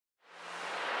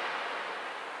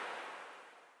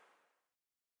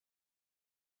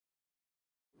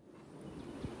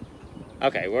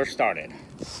Okay, we're started.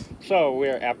 So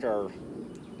we're after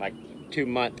like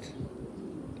 2-month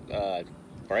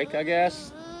break, I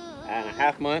guess, and a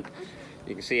half month.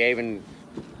 You can see Avon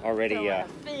already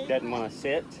doesn't want to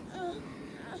sit.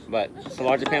 But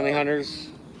Larger Family Hunters,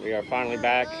 we are finally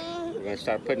back. We're going to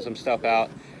start putting some stuff out.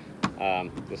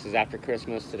 This is after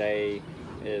Christmas. Today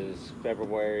is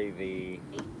February the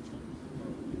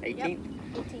 18th? Yep,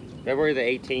 18th. February the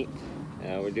 18th.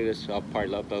 We do this, I'll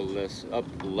probably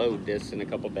upload this in a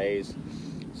couple days.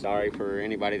 Sorry for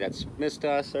anybody that's missed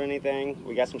us or anything.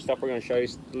 We got some stuff we're going to show you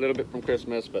a little bit from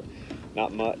Christmas, but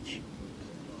not much.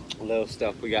 A little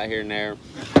stuff we got here and there.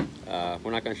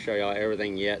 We're not going to show y'all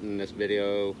everything yet in this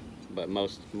video, but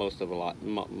most of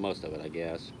it, I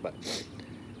guess. But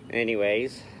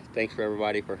anyways, thanks for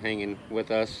everybody for hanging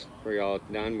with us for y'all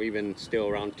done. We've been still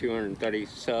around 230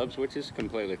 subs, which is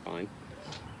completely fine.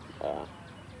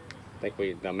 I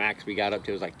think the max we got up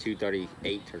to was like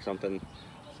 238 or something.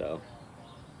 So,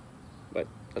 but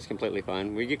that's completely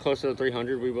fine. We get closer to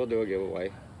 300, we will do a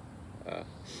giveaway.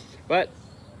 But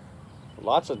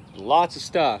lots of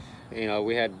stuff. You know,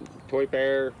 we had Toy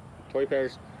Fair's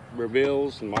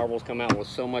reveals and Marvel's come out with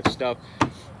so much stuff.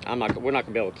 We're not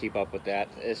gonna be able to keep up with that.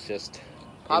 It's just,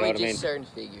 probably you know what just I mean? certain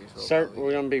figures.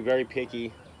 We're gonna be very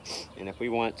picky, and if we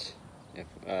want,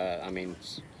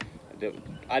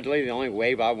 I believe the only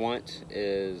wave I want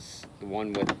is the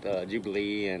one with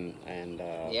Jubilee and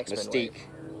Mystique. Wave.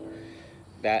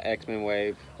 That X-Men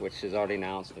wave, which is already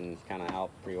announced and kind of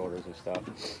out pre-orders and stuff.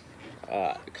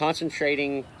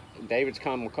 Concentrating, David's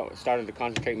started to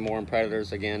concentrate more on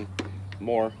Predators again,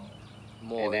 more.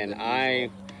 And then I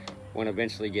want to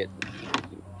eventually get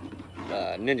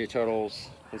Ninja Turtles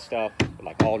and stuff,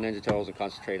 like all Ninja Turtles, and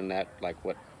concentrate on that, like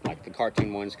the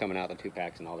cartoon ones coming out, the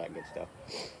 2-packs and all that good stuff.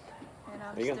 And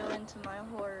I'm still into my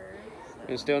horror. So.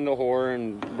 And still into horror,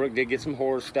 and Brooke did get some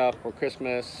horror stuff for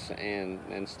Christmas and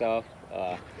stuff.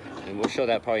 And we'll show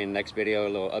that probably in the next video, a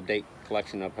little update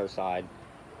collection of her side.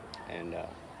 And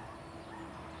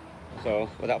so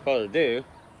without further ado,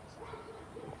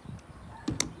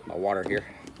 my water here.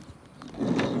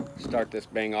 Start this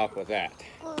bang off with that.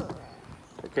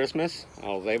 For Christmas, I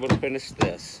was able to finish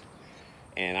this.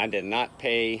 And I did not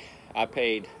pay, I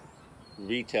paid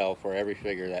retail for every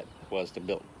figure that was to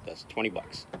build. That's 20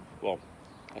 bucks. Well,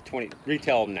 20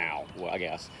 retail now, well, I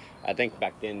guess. I think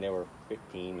back then they were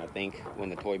 15, I think, when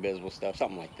the Toy Biz was stuff,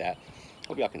 something like that.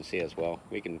 Hope y'all can see as well.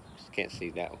 We can't see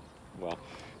that well.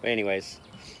 But anyways,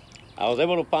 I was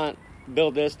able to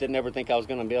build this. Didn't ever think I was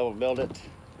going to be able to build it.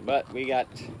 But we got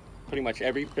pretty much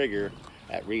every figure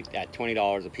at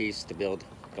 $20 a piece to build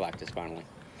Galactus finally.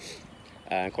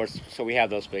 Of course, so we have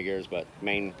those figures, but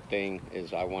main thing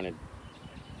is I wanted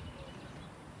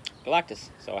Galactus,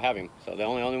 so I have him. So the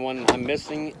only one I'm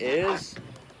missing is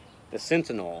the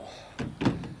Sentinel.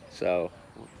 So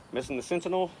missing the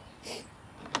Sentinel,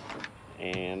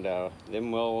 and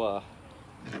then I'll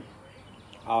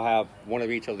have one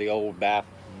of each of the old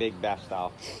big BAF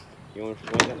style. You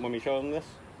want me to show them this?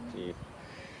 See.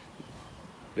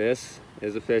 This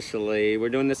is officially, we're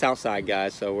doing this outside,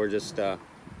 guys, so we're just it's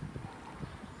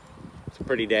a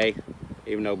pretty day.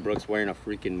 Even though Brooke's wearing a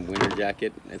freaking winter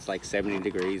jacket, it's like 70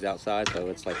 degrees outside, so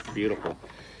it's like beautiful.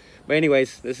 But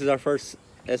anyways, this is our first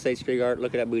SH figure art.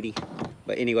 Look at that booty.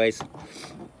 But anyways,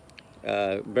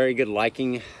 very good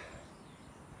liking. You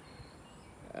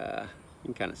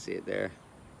can kind of see it there.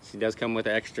 She does come with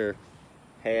an extra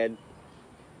head,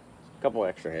 a couple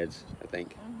extra heads, I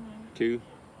think. 2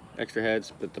 extra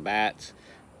heads with the bats,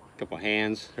 a couple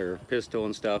hands, her pistol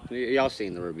and stuff. Y'all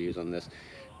seen the reviews on this,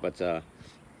 but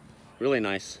really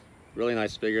nice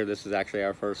figure. This is actually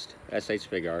our first SH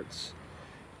figure arts.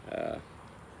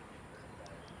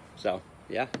 So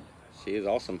yeah, she is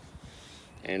awesome.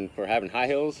 And for having high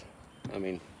heels, I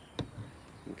mean, you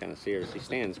can kind of see her. She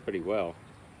stands pretty well.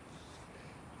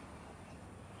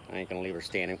 I ain't gonna leave her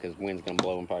standing because wind's gonna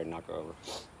blow and probably knock her over.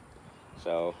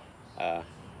 So,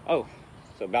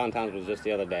 so Valentine's was just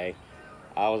the other day.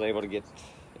 I was able to get,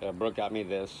 Brooke got me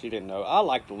this. She didn't know. I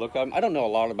like the look of him. I don't know a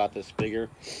lot about this figure,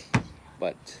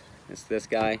 but it's this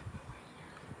guy.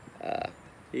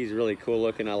 He's really cool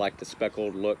looking. I like the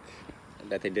speckled look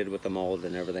that they did with the mold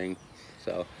and everything.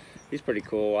 So he's pretty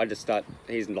cool. I just thought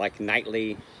he's like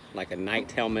knightly, like a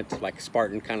knight helmet, like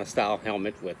Spartan kind of style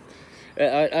helmet with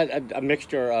a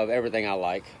mixture of everything I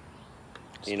like,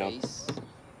 you know.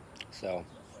 So,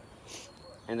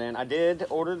 and then I did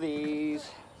order these,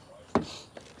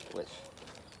 which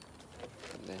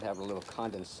they have a little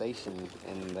condensation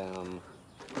in them,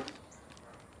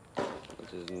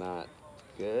 which is not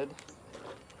good.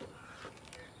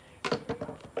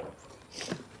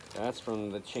 That's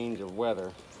from the change of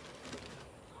weather.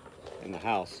 in the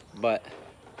house. But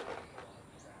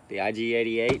the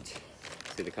IG88,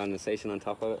 see the condensation on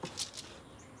top of it?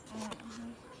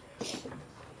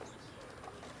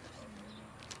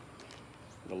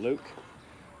 The Luke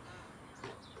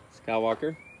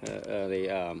Skywalker,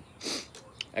 the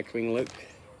X-Wing Luke.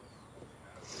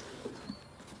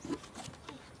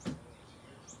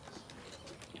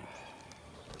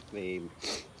 The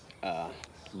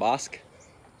Bosk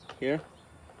here.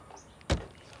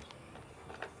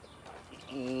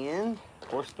 And of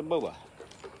course the Boba.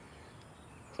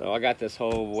 So I got this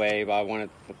whole wave. I wanted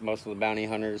most of the bounty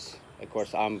hunters. Of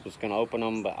course, I'm just gonna open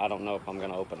them, but I don't know if I'm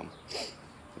gonna open them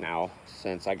now,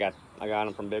 since I got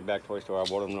them from Big Bag Toy Store. I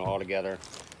bought them all together,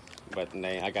 but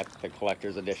I got the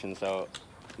collector's edition. So,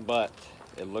 but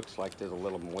it looks like there's a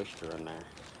little moisture in there,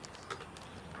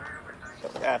 so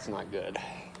that's not good,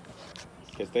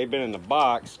 because they've been in the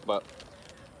box. But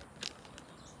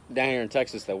down here in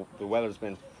Texas, the weather's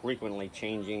been frequently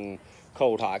changing,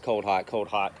 cold, hot, cold, hot, cold,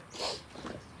 hot,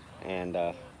 and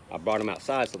I brought them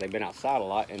outside, so they've been outside a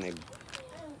lot, and they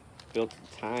built a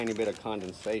tiny bit of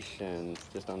condensation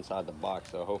just inside the box.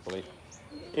 So hopefully,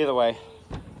 either way,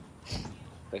 if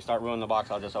they start ruining the box,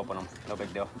 I'll just open them. No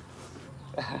big deal.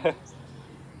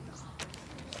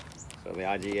 So the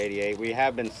IG88, we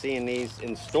have been seeing these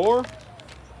in store.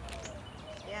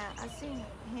 Yeah, I seen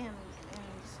him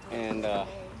in the store. And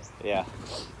yeah,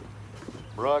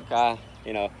 Brooke,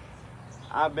 you know,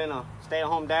 I've been a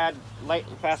stay-at-home dad the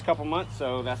past couple months,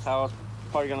 so that's how it's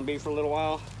probably gonna be for a little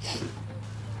while.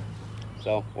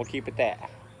 So we'll keep it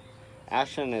that.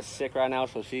 Ashton is sick right now,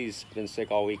 so she's been sick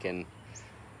all weekend.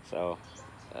 So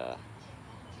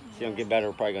she don't get better.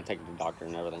 We're probably gonna take her to the doctor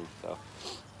and everything. So,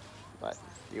 but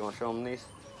you want to show them these,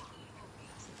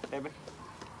 David?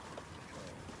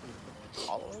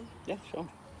 All of them? Yeah, show them.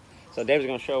 So David's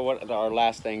gonna show what our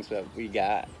last things that we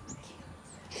got.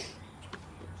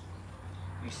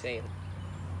 You saying?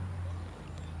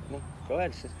 No, go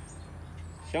ahead.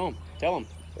 Show them. Tell them.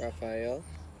 Raphael.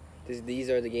 These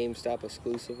are the GameStop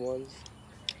exclusive ones.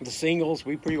 The singles,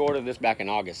 we pre-ordered this back in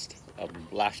August of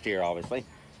last year, obviously.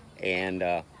 And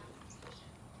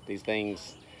these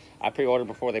things, I pre-ordered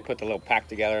before they put the little pack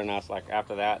together, and I was like,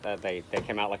 after that they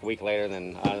came out like a week later,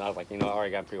 then I was like, you know, I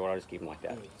already got pre-ordered, I'll just keep them like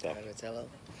that. So. Donatello.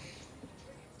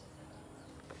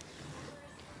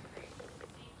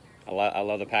 I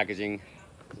love the packaging.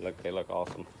 Look, they look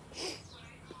awesome.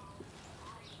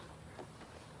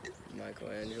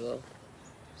 Michelangelo.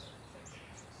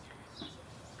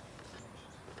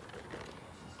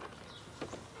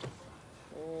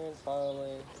 And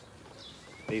finally,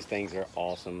 These things are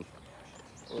awesome.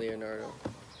 Leonardo.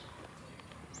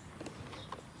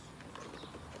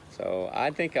 So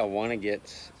I think I want to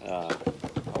get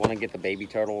the baby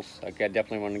turtles. I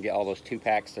definitely want to get all those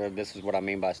 2-packs. This is what I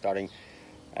mean by starting.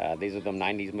 These are the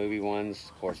 90s movie ones.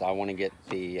 Of course, I want to get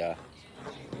the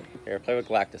here. Play with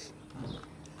Galactus.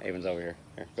 Avon's over here.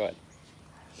 Here, go ahead.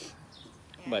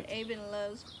 Yeah, But Avon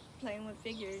loves playing with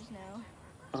figures now.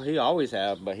 oh, he always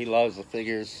have, but he loves the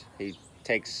figures. He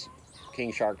takes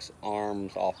King Shark's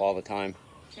arms off all the time.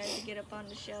 Tries to get up on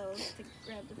the shelves to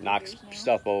grab the figures Knocks now.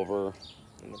 stuff over.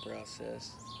 In the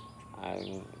process.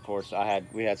 Of course,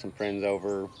 we had some friends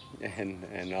over,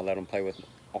 and I let them play with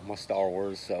all my Star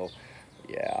Wars. So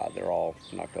yeah, they're all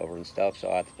knocked over and stuff.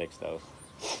 So I have to fix those.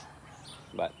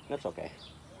 But that's okay.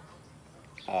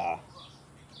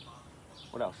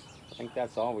 What else? I think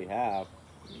that's all we have.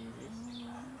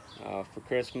 For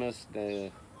Christmas,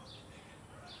 we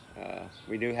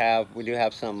do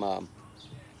have some.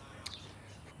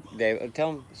 Dave,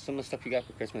 tell them some of the stuff you got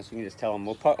for Christmas. You can just tell them.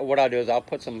 What I'll do is I'll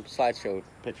put some slideshow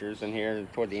pictures in here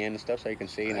toward the end and stuff so you can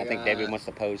see. And I think David wants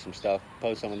to post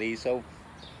some of these. So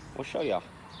we'll show y'all.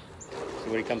 See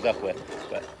what he comes up with.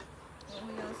 But We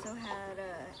also had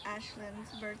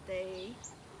Ashlyn's birthday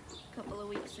a couple of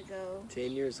weeks ago.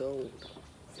 10 years old.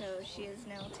 So she is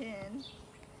now 10.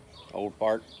 old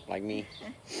fart like me.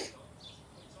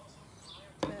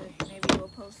 But maybe we'll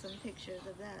post some pictures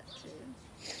of that too.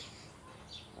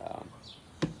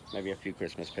 Maybe a few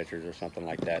Christmas pictures or something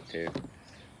like that too.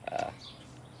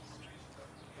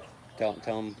 Tell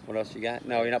them what else you got.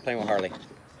 No, you're not playing with Harley.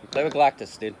 You play with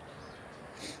Galactus, dude.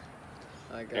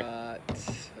 I got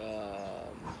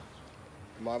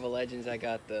Marvel Legends. I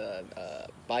got the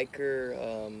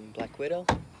biker Black Widow.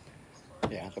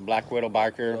 Yeah, the Black Widow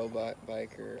biker.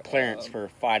 Biker. Clearance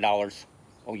for $5.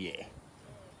 Oh yeah.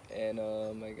 And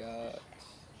I got.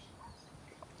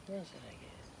 What else did I get?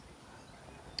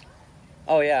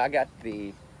 Oh yeah, I got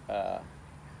the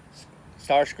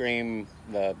Starscream,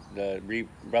 the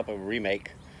replica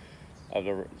remake of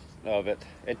it.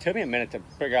 It took me a minute to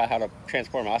figure out how to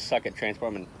transform. I suck at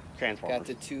transforming Transformers. Got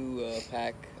the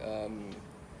 2-pack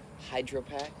Hydro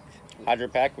Pack. Hydro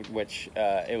Pack, which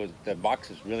the box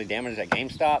was really damaged at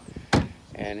GameStop,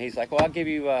 and he's like, "Well, I'll give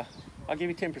you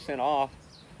 10% off."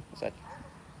 I said,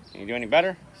 "Can you do any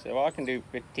better?" He said, "Well, I can do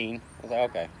 15." I was like,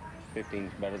 "Okay, 15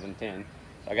 is better than 10."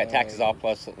 So I got taxes off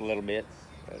plus a little bit.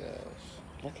 What else?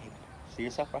 Look, see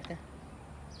yourself right there.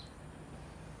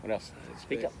 What else?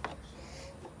 Speak up.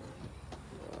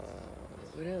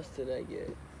 What else did I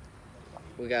get?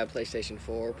 We got a PlayStation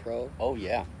 4 Pro. Oh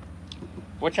yeah.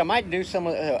 Which I might do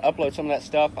upload some of that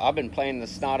stuff. I've been playing the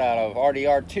snot out of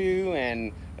RDR 2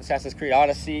 and Assassin's Creed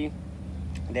Odyssey.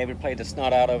 David played the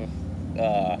snot out of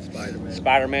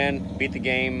Spider-Man. Beat the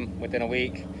game within a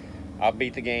week. I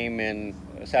beat the game in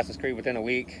Assassin's Creed within a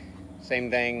week. Same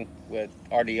thing with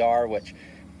RDR, which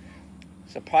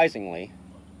surprisingly,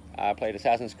 I played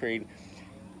Assassin's Creed,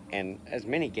 and as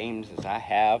many games as I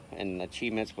have and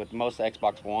achievements with most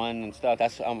Xbox One and stuff,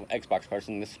 I'm an Xbox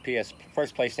person. This is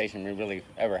first PlayStation we really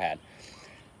I've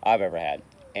ever had.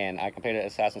 And I completed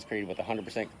Assassin's Creed with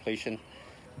 100% completion.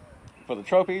 For the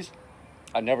trophies,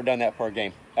 I've never done that for a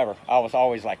game, ever. I was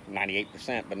always like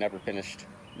 98%, but never finished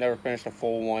a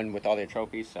full one with all the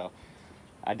trophies. So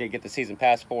I did get the season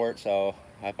pass for it, so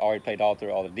I've already played all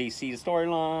through all the DC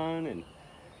storyline and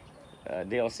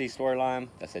DLC storyline.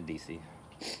 I said DC.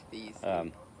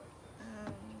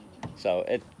 So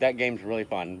that game's really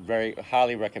fun. Very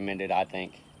highly recommended, I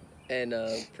think. And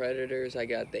Predators, I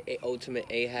got the Ultimate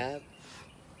Ahab,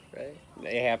 right?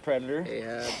 Ahab Predator.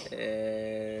 Ahab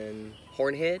and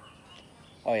Hornhead.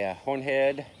 Oh yeah,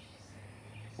 Hornhead.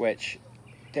 Which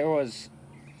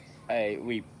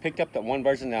we picked up that one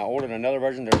version and I ordered another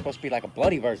version. There's supposed to be like a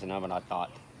bloody version of it, I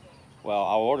thought. Well,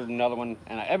 I ordered another one,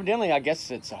 and evidently I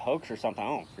guess it's a hoax or something. I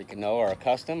don't freaking know, or a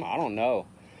custom. I don't know.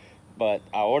 But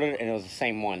I ordered it, and it was the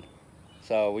same one.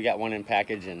 So we got one in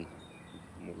package and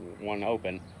one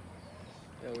open.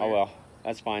 Oh well,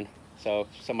 that's fine. So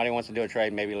if somebody wants to do a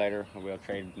trade, maybe later we'll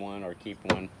trade one or keep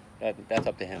one. That's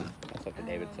up to him. That's up to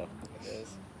David. So.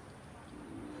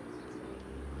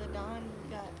 The Dawn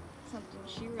got something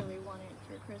she really wanted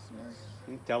for Christmas.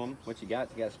 Tell them what you got.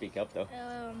 You got to speak up though.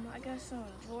 I got some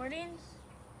Jordans.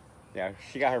 Yeah,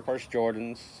 she got her first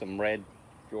Jordans, some red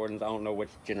Jordans. I don't know which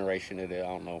generation it is. I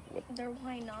don't know what. They're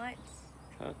why nots.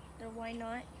 Huh? They're why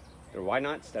not. They're why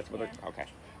nots? That's what Yeah. they're. Okay.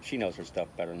 She knows her stuff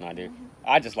better than I do.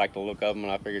 I just like the look of them,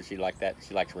 and I figured she'd like that.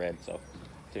 She likes red, so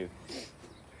too.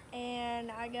 And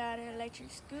I got an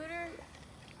electric scooter.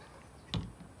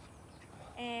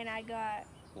 And I got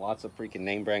Lots of freaking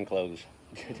name brand clothes.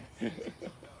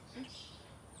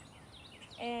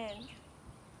 and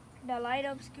the light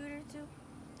up scooter too.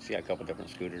 She got a couple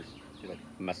different scooters. She like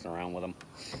messing around with them.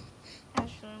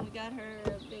 Ashlyn, we got her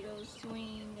a big old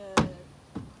swing,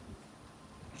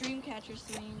 Dreamcatcher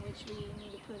swing, which we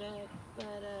need to put up,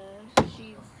 but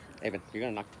she's Evan, you're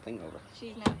gonna knock the thing over.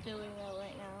 she's not feeling well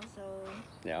right now, so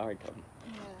Yeah, I already told him.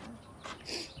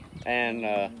 yeah.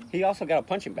 And he also got a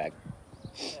punching bag.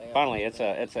 Finally, it's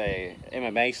a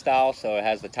MMA style, so it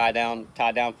has the tie down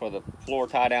for the floor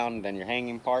tie down, then your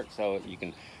hanging part, so you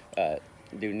can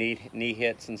do knee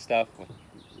hits and stuff.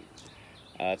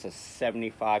 It's a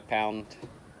 75-pound,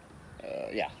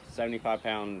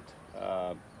 75-pound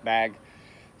bag.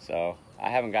 So I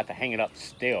haven't got to hang it up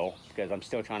still because I'm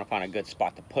still trying to find a good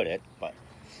spot to put it. But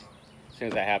as soon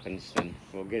as that happens, then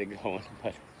we'll get it going.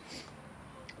 But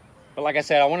like I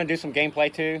said, I want to do some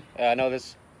gameplay too. I know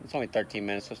it's only 13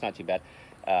 minutes, so it's not too bad.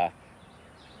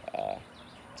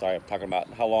 Sorry, I'm talking about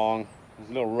how long.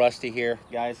 A little rusty here,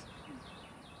 guys.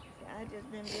 Yeah, I've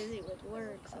just been busy with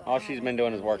work. So All she's been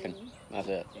doing is working. That's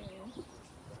it.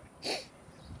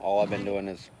 All I've been doing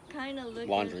is kind of looking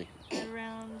laundry.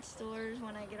 around stores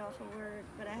when I get off of work,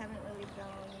 but I haven't really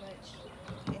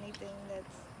found anything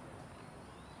that's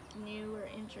new or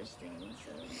interesting.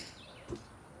 So.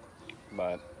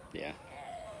 But yeah.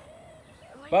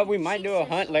 But we might do a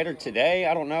hunt later today.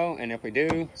 I don't know. And if we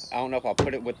do, I don't know if I'll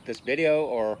put it with this video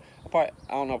or I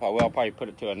don't know if I will. I'll probably put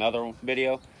it to another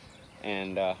video.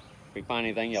 And if we find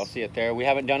anything, y'all see it there. We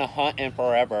haven't done a hunt in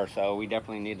forever, so we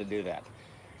definitely need to do that.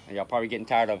 And y'all probably getting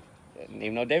tired of,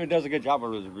 even though David does a good job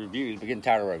of his reviews, but getting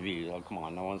tired of reviews. Oh, come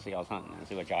on. I want to see y'all's hunting and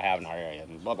see what y'all have in our area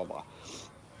and blah, blah, blah.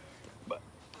 But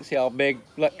see how big,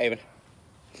 look, David.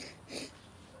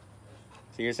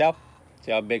 See yourself?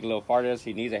 See how big little fart is?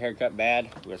 He needs a haircut bad.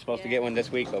 We were supposed to get one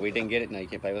this week, but we didn't get it. Now you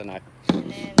can't play with a knife.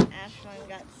 And then Ashlyn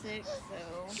got sick,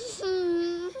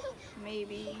 so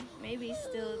maybe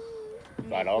still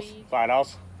Vitals. midweek.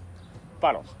 Vitals.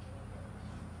 Vitals.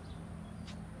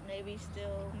 Maybe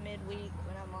still midweek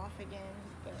when I'm off again,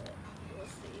 but we'll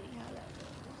see how that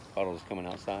goes. Puddles coming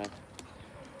outside.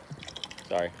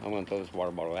 Sorry, I'm gonna throw this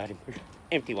water bottle at him.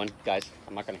 Empty one, guys.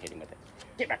 I'm not gonna hit him with it.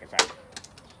 Get back inside.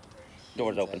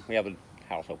 Door's open. We have a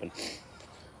house open.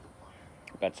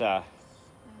 But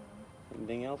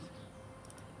anything else?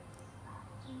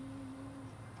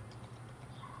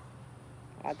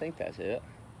 I think that's it.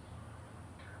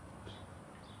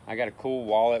 I got a cool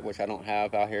wallet, which I don't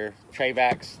have out here.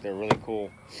 Trayvacs, they're really cool.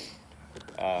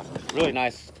 Really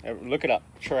nice. Look it up.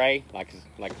 Tray, like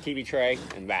TV tray,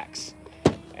 and Vax.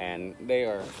 And they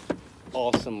are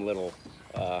awesome little,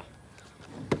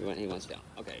 he went down.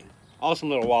 Okay. Awesome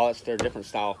little wallets. They're different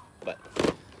style, but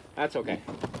that's okay.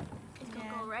 Yeah,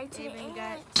 go right to they even the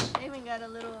got end. they even got a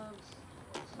little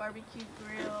barbecue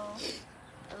grill,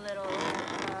 a little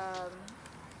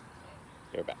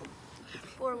You're back.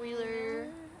 4-wheeler,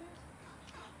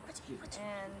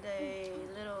 and a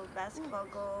little basketball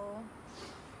goal,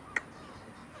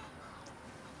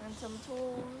 and some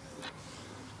tools,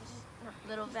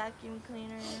 little vacuum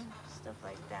cleaner, stuff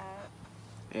like that.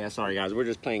 Yeah, sorry guys, we're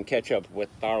just playing catch up with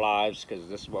our lives because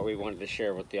this is what we wanted to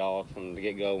share with y'all from the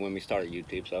get-go when we started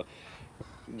YouTube. So,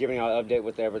 giving y'all an update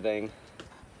with everything.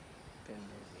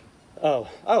 Oh,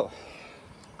 Oh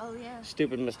yeah.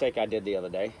 stupid mistake I did the other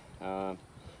day.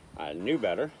 I knew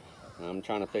better. I'm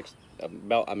trying to fix a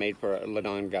belt I made for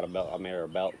Ladon. Got a belt. I made her a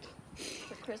belt,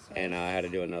 For Christmas. and I had to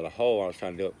do another hole. I was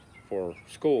trying to do it for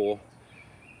school,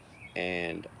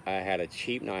 and I had a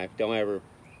cheap knife. Don't ever.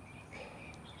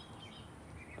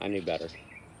 I knew better.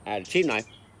 I had a cheap knife,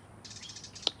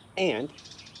 and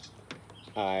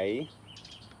I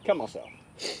cut myself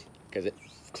because it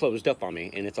closed up on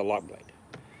me, and it's a lock blade.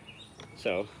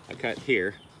 So I cut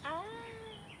here.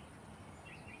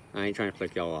 I ain't trying to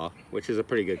flick y'all off, which is a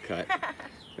pretty good cut.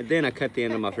 But then I cut the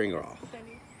end of my finger off.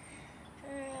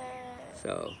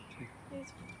 So,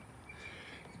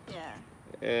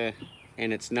 Yeah.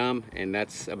 and it's numb, and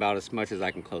that's about as much as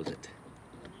I can close it.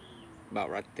 About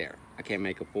right there. I can't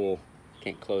make a full,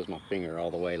 can't close my finger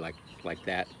all the way like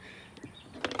that.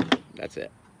 That's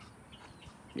it.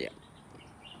 Yeah.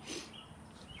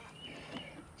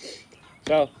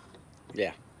 So,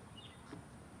 yeah.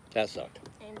 That sucked.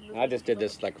 I just did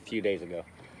this like a few days ago.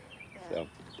 So,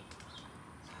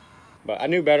 but I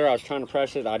knew better. I was trying to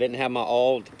press it. I didn't have my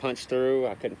awl to punch through.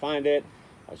 I couldn't find it.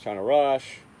 I was trying to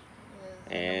rush.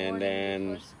 Yeah, And in the morning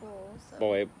then, before school, so.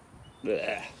 boy,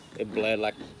 it bled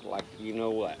like you know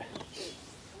what.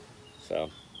 So,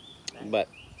 but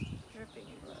Dripping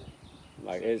blood.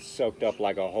 like it's soaked up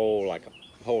like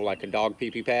a dog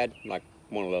pee-pee pad, like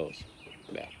one of those.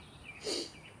 Yeah.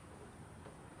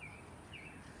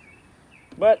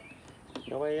 But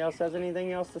nobody else has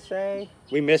anything else to say.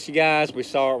 We miss you guys. We're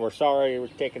sorry we're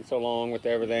taking so long with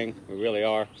everything. We really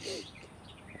are.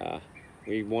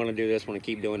 We want to do this, want to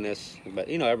keep doing this, but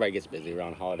you know everybody gets busy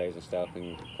around holidays and stuff.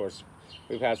 And of course,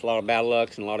 we've had a lot of bad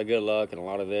lucks and a lot of good luck and a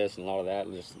lot of this and a lot of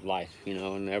that. Just life, you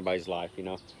know, and everybody's life, you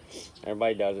know.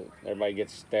 Everybody does it. Everybody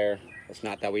gets there. It's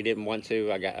not that we didn't want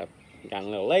to. I got a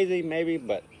little lazy, maybe,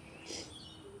 but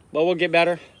we'll get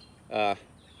better.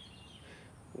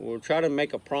 We'll try to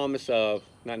make a promise of,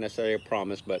 not necessarily a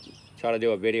promise, but try to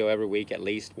do a video every week, at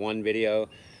least one video,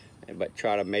 but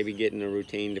try to maybe get in a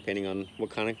routine depending on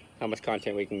how much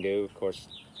content we can do. Of course,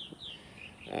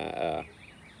 to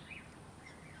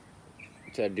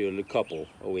do a couple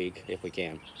a week if we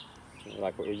can.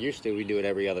 Like what we used to, we do it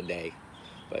every other day,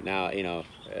 but now, you know,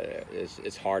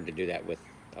 it's hard to do that with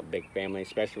a big family,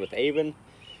 especially with Avon.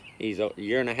 He's a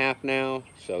year and a half now,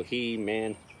 so he's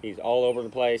all over the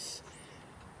place.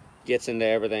 Gets into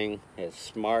everything. Is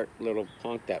smart little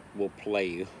punk that will play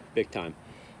you big time.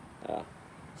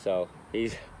 So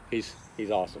he's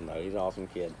awesome though. He's an awesome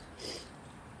kid.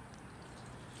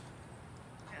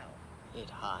 It's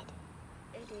hot.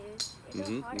 It is. It's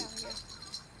so hot out here.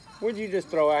 What'd you just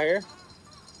throw out here?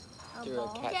 A Threw a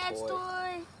ball. cat Cat's toy.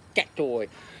 toy. Cat toy.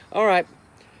 All right.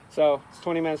 So it's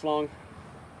 20 minutes long.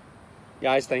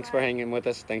 Guys, thanks for hanging with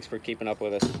us. Thanks for keeping up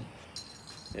with us.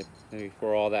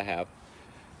 For all that have.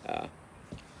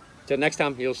 Till next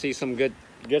time, you'll see some good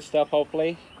stuff,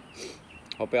 hopefully.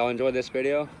 Hope y'all enjoyed this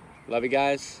video. Love you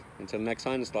guys. Until next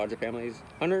time, it's Larger Families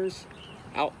Hunters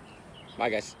out. Bye,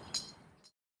 guys.